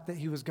the fact that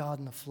He was God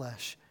in the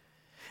flesh.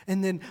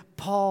 And then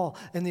Paul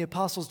and the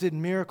apostles did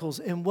miracles,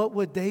 and what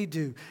would they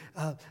do?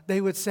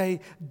 They would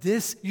say,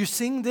 "This, you're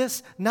seeing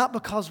this not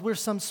because we're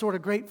some sort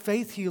of great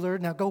faith healer,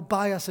 now go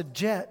buy us a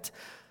jet,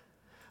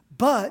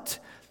 but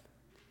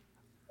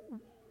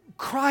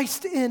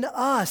Christ in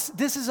us.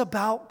 This is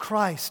about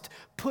Christ.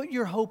 Put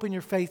your hope and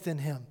your faith in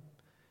Him.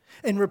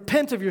 And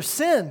repent of your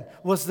sin,"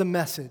 was the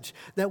message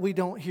that we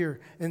don't hear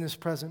in this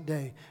present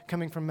day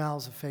coming from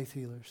mouths of faith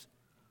healers.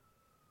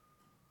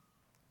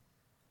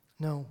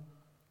 No,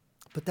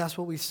 but that's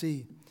what we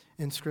see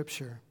in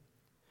Scripture.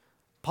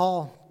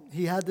 Paul,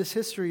 he had this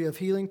history of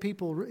healing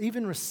people,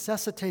 even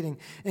resuscitating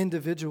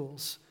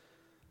individuals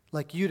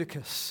like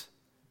Eutychus.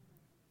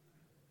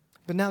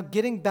 But now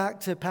getting back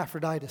to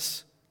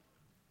Epaphroditus,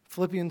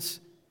 Philippians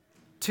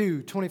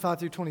 2, 25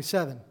 through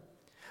 27.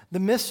 The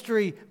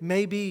mystery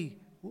may be,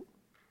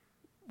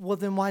 well,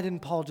 then why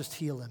didn't Paul just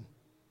heal him?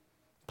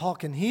 Paul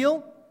can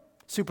heal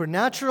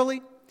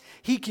supernaturally.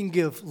 He can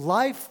give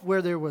life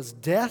where there was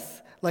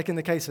death, like in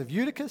the case of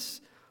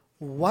Eutychus.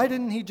 Why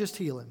didn't he just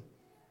heal him?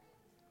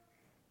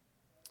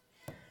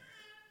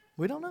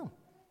 We don't know.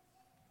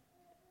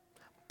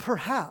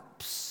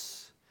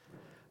 Perhaps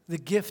the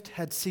gift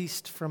had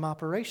ceased from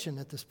operation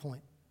at this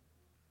point.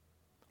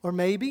 Or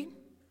maybe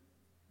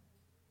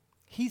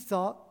he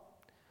thought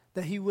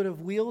that he would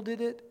have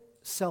wielded it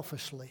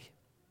selfishly.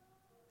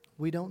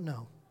 We don't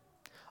know.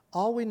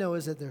 All we know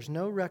is that there's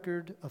no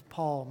record of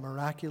Paul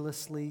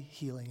miraculously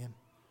healing him.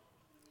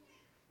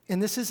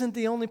 And this isn't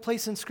the only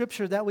place in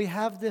Scripture that we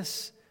have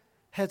this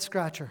head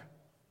scratcher.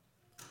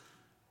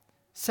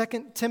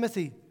 2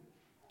 Timothy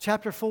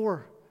chapter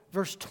 4,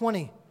 verse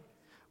 20.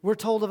 We're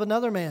told of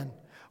another man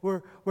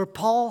where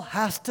Paul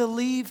has to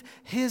leave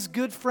his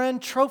good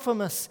friend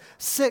Trophimus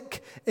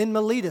sick in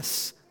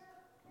Miletus.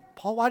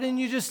 Paul, why didn't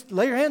you just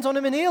lay your hands on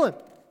him and heal him?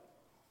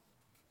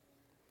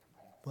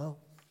 Well,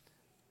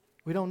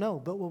 we don't know,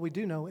 but what we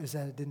do know is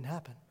that it didn't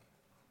happen.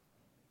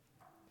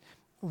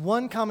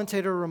 One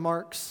commentator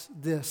remarks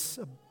this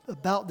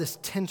about this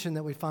tension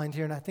that we find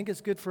here, and I think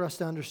it's good for us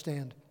to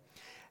understand.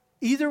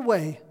 Either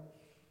way,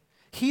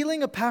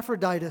 healing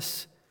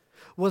Epaphroditus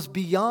was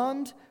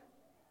beyond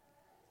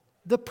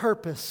the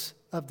purpose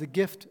of the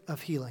gift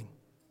of healing.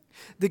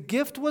 The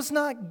gift was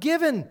not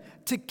given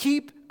to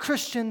keep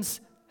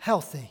Christians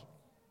healthy.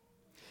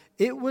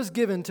 It was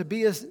given to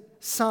be a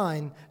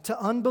sign to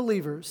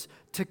unbelievers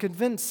to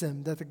convince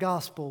them that the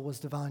gospel was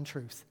divine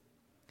truth.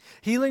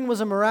 Healing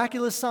was a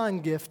miraculous sign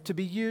gift to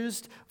be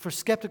used for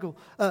special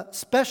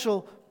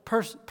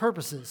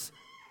purposes.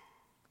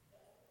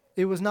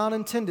 It was not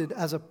intended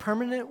as a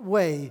permanent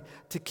way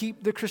to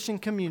keep the Christian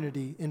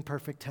community in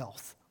perfect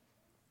health.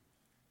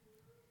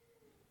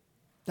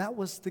 That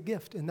was the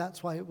gift, and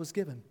that's why it was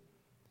given.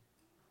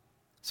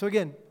 So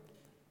again,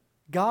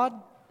 God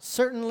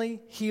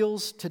certainly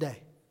heals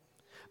today.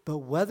 But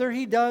whether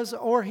He does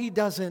or He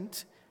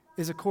doesn't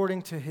is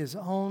according to His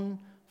own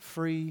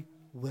free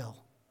will.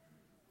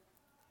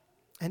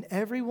 And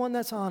everyone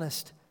that's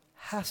honest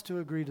has to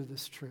agree to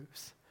this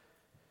truth.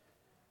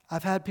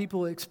 I've had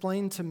people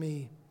explain to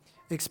me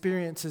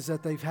experiences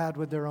that they've had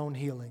with their own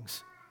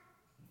healings.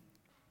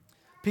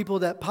 People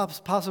that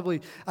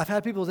possibly, I've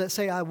had people that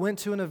say, I went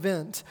to an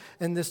event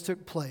and this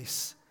took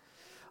place.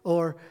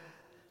 Or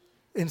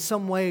in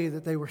some way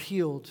that they were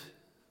healed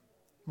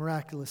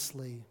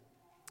miraculously.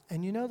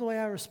 And you know the way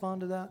I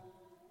respond to that?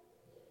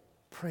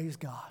 Praise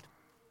God.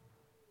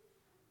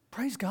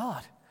 Praise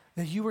God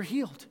that you were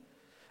healed.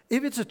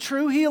 If it's a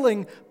true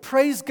healing,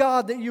 praise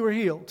God that you were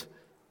healed.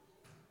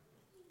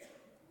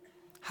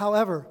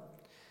 However,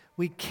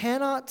 we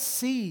cannot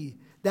see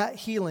that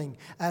healing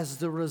as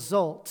the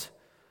result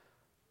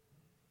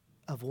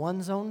of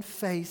one's own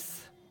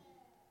faith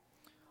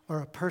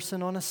or a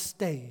person on a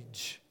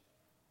stage.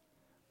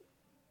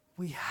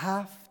 We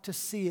have to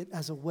see it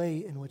as a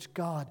way in which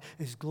God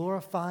is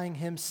glorifying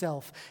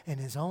Himself in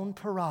His own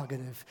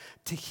prerogative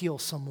to heal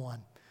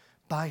someone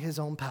by His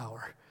own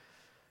power.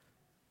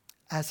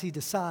 As He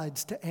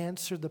decides to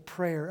answer the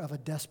prayer of a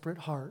desperate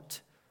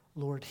heart,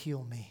 Lord,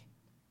 heal me.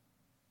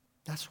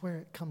 That's where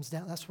it comes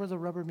down. That's where the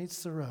rubber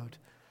meets the road.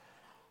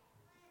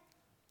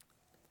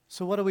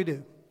 So what do we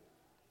do?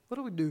 What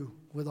do we do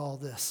with all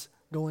this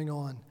going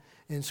on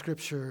in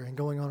Scripture and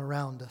going on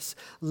around us?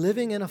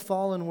 Living in a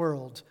fallen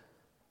world,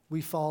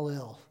 we fall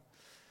ill.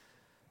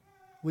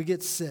 We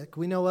get sick.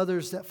 We know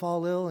others that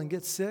fall ill and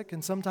get sick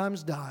and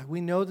sometimes die.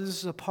 We know this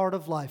is a part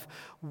of life.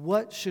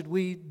 What should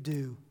we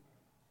do?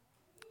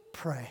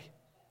 Pray.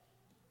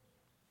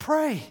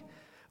 Pray.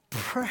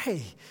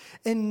 Pray.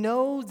 And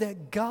know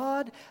that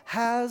God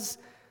has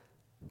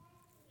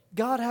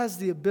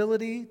the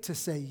ability to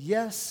say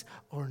yes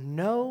or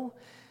no.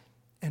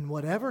 And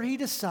whatever He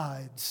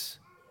decides,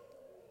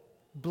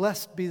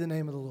 blessed be the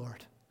name of the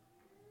Lord.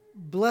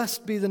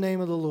 Blessed be the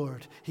name of the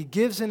Lord. He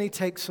gives and He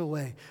takes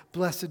away.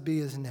 Blessed be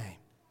His name.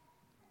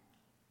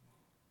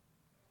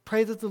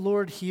 Pray that the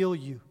Lord heal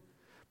you.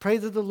 Pray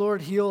that the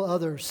Lord heal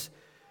others.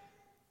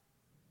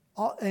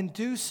 And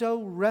do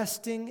so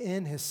resting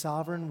in His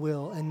sovereign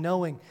will and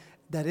knowing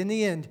that in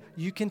the end,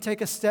 you can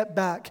take a step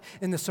back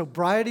in the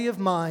sobriety of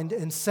mind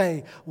and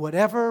say,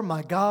 whatever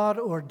my God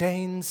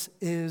ordains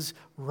is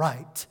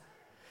right.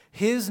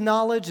 His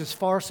knowledge is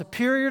far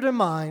superior to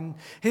mine.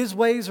 His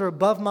ways are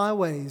above my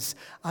ways.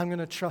 I'm going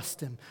to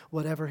trust Him,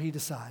 whatever He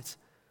decides.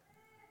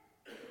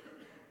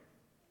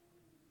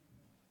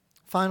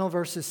 Final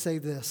verses say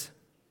this.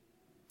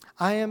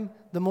 I am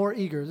the more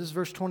eager, this is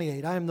verse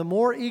 28, I am the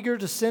more eager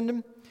to send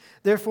Him,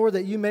 therefore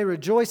that you may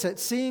rejoice at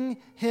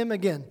seeing Him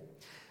again,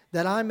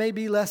 that I may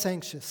be less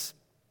anxious.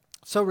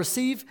 So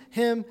receive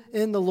Him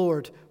in the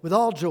Lord with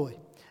all joy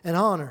and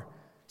honor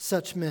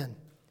such men.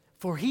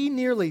 For He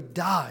nearly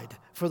died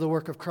for the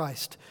work of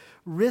Christ,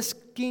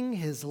 risking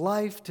His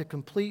life to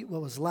complete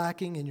what was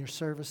lacking in your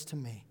service to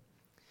me.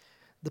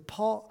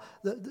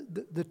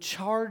 The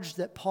charge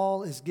that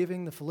Paul is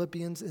giving the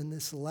Philippians in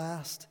this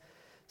last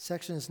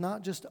section is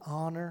not just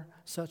honor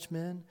such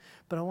men,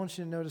 but I want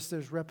you to notice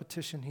there's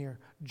repetition here.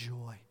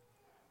 Joy,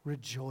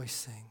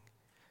 rejoicing,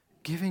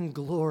 giving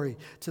glory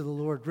to the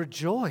Lord.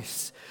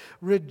 Rejoice,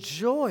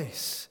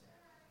 rejoice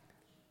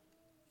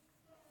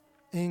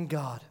in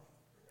God.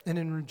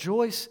 And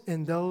rejoice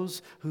in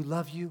those who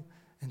love you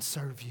and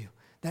serve you,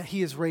 that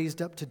He is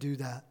raised up to do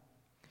that.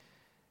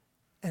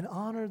 And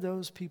honor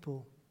those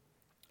people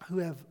who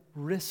have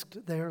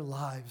risked their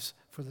lives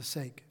for the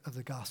sake of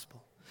the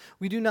gospel.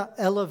 We do not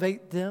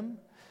elevate them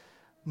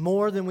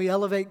more than we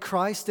elevate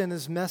Christ and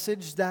His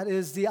message. That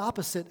is the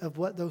opposite of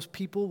what those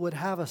people would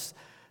have us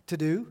to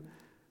do,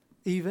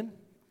 even.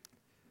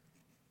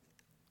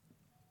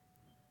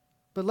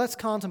 But let's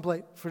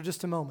contemplate for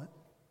just a moment.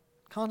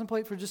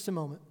 Contemplate for just a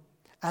moment.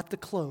 At the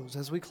close,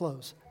 as we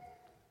close,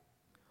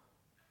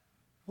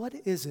 what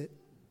is it?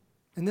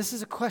 And this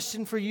is a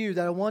question for you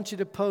that I want you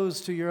to pose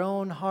to your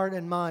own heart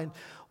and mind.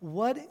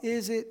 What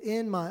is it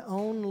in my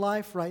own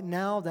life right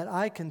now that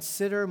I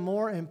consider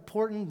more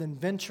important than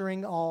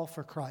venturing all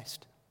for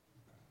Christ?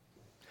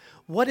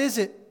 What is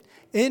it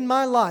in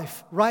my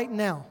life right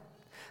now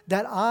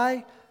that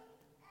I,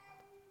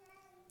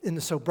 in the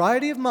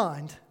sobriety of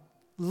mind,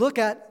 look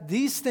at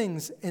these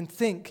things and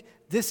think,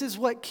 this is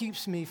what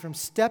keeps me from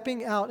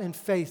stepping out in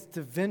faith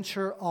to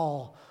venture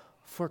all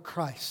for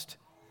Christ,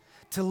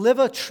 to live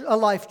a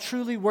life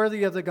truly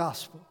worthy of the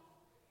gospel?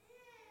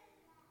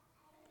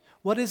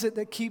 What is it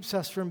that keeps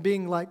us from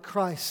being like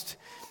Christ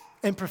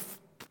and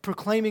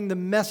proclaiming the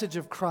message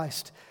of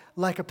Christ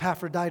like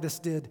Epaphroditus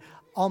did,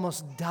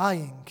 almost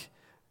dying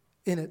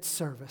in its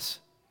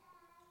service?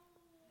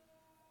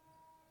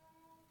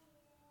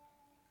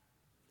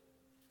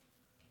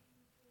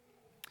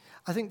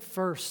 I think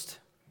first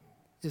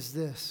is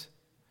this.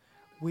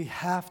 We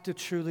have to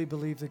truly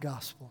believe the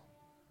gospel.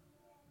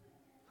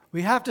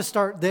 We have to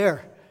start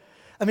there.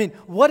 I mean,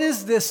 what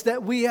is this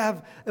that we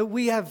have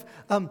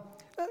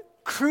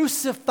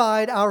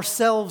crucified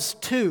ourselves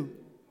to?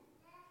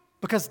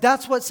 Because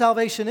that's what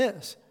salvation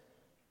is.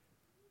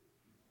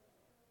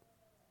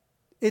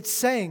 It's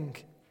saying,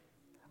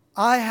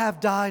 I have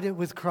died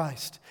with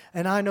Christ,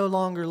 and I no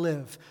longer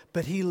live,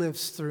 but He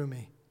lives through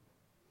me.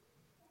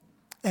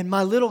 And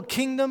my little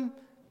kingdom,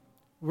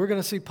 we're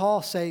going to see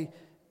Paul say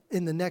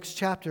in the next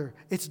chapter,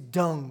 it's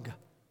dung.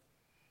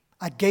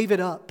 I gave it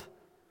up.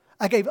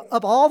 I gave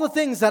up all the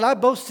things that I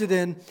boasted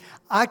in.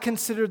 I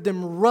considered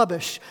them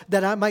rubbish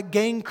that I might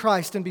gain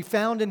Christ and be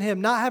found in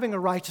Him, not having a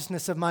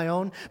righteousness of my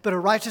own, but a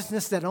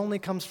righteousness that only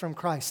comes from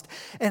Christ.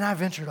 And I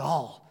ventured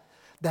all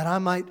that I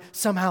might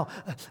somehow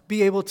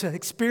be able to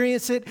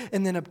experience it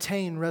and then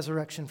obtain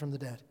resurrection from the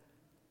dead.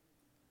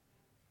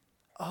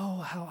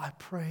 Oh, how I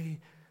pray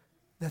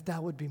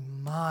that would be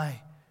my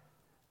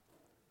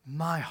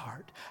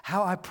heart.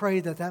 How I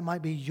pray that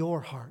might be your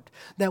heart.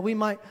 That we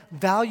might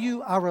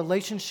value our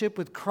relationship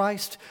with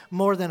Christ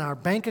more than our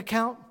bank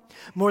account,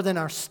 more than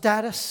our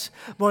status,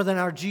 more than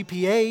our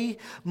GPA,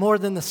 more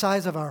than the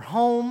size of our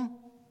home.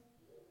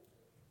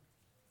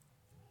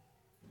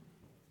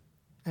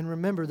 And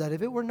remember that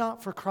if it were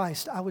not for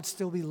Christ, I would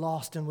still be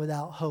lost and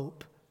without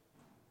hope.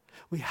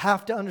 We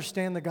have to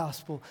understand the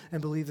gospel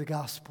and believe the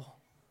gospel.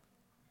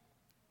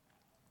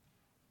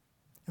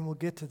 And we'll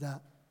get to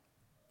that.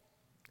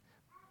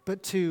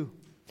 But two,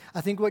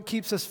 I think what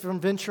keeps us from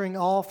venturing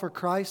all for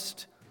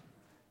Christ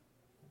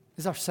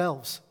is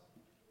ourselves.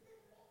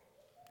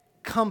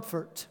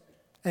 Comfort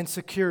and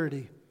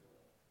security.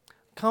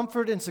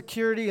 Comfort and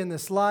security in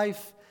this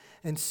life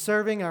and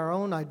serving our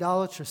own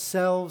idolatrous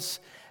selves.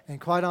 And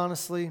quite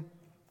honestly,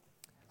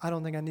 I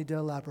don't think I need to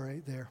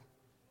elaborate there,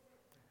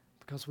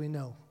 because we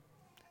know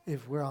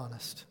if we're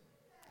honest.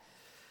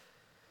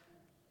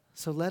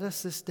 So let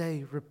us this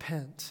day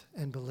repent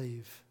and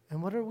believe.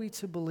 And what are we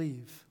to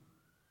believe?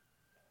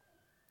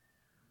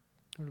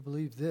 We're to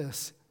believe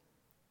this.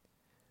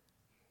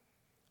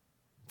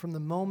 From the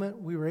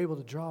moment we were able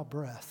to draw a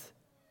breath,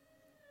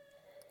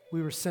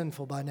 we were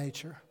sinful by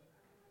nature.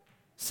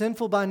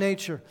 Sinful by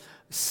nature,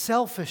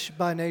 selfish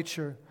by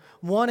nature,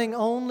 wanting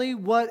only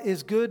what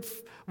is good,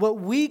 what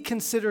we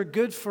consider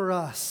good for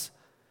us.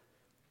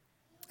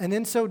 And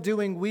in so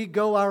doing, we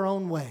go our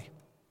own way.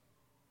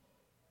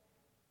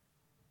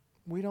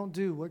 We don't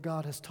do what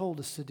God has told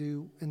us to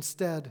do.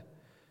 Instead,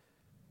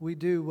 we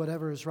do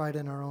whatever is right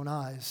in our own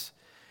eyes.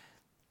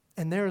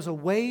 And there is a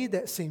way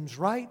that seems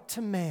right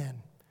to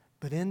man,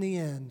 but in the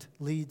end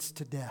leads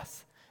to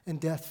death, and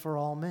death for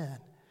all men.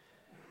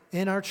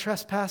 In our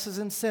trespasses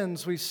and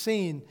sins, we've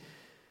seen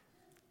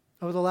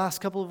over the last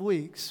couple of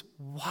weeks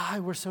why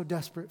we're so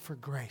desperate for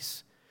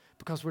grace,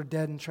 because we're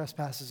dead in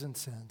trespasses and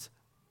sins.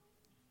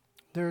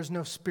 There is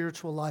no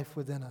spiritual life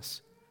within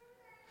us.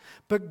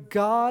 But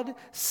God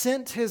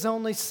sent His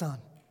only Son.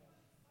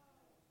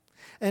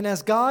 And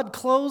as God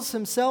clothes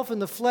Himself in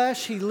the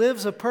flesh, He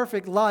lives a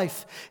perfect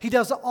life. He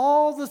does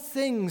all the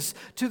things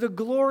to the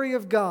glory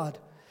of God.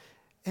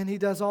 And He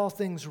does all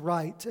things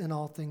right and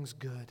all things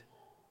good.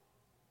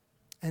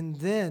 And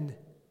then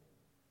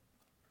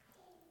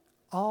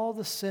all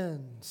the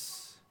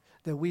sins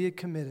that we had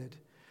committed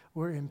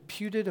were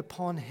imputed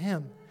upon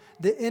Him,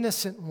 the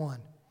innocent one.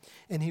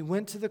 And He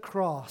went to the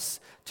cross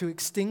to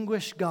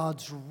extinguish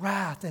God's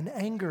wrath and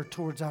anger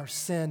towards our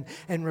sin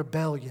and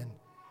rebellion.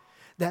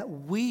 That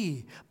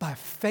we, by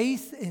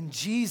faith in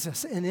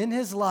Jesus and in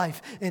His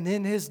life and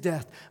in His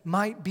death,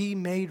 might be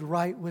made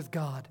right with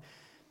God.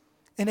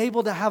 And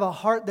able to have a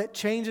heart that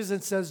changes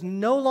and says,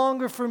 no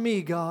longer for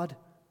me, God,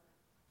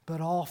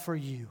 but all for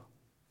You.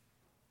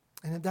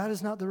 And if that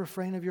is not the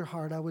refrain of your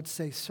heart, I would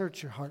say,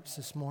 search your hearts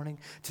this morning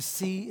to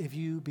see if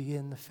you be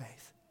in the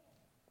faith.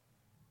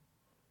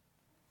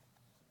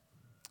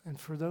 And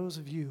for those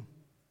of you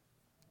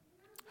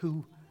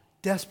who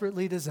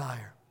desperately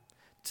desire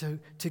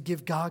to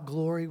give God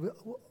glory,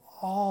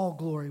 all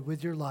glory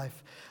with your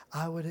life,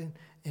 I would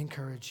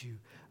encourage you,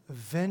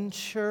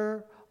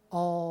 venture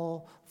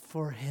all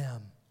for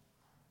Him.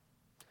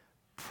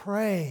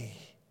 Pray.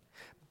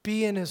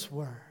 Be in His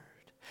Word.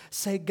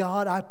 Say,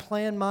 God, I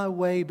plan my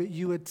way, but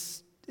You would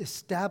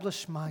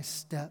establish my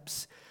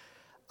steps.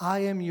 I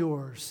am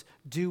Yours.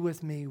 Do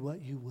with me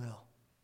what You will.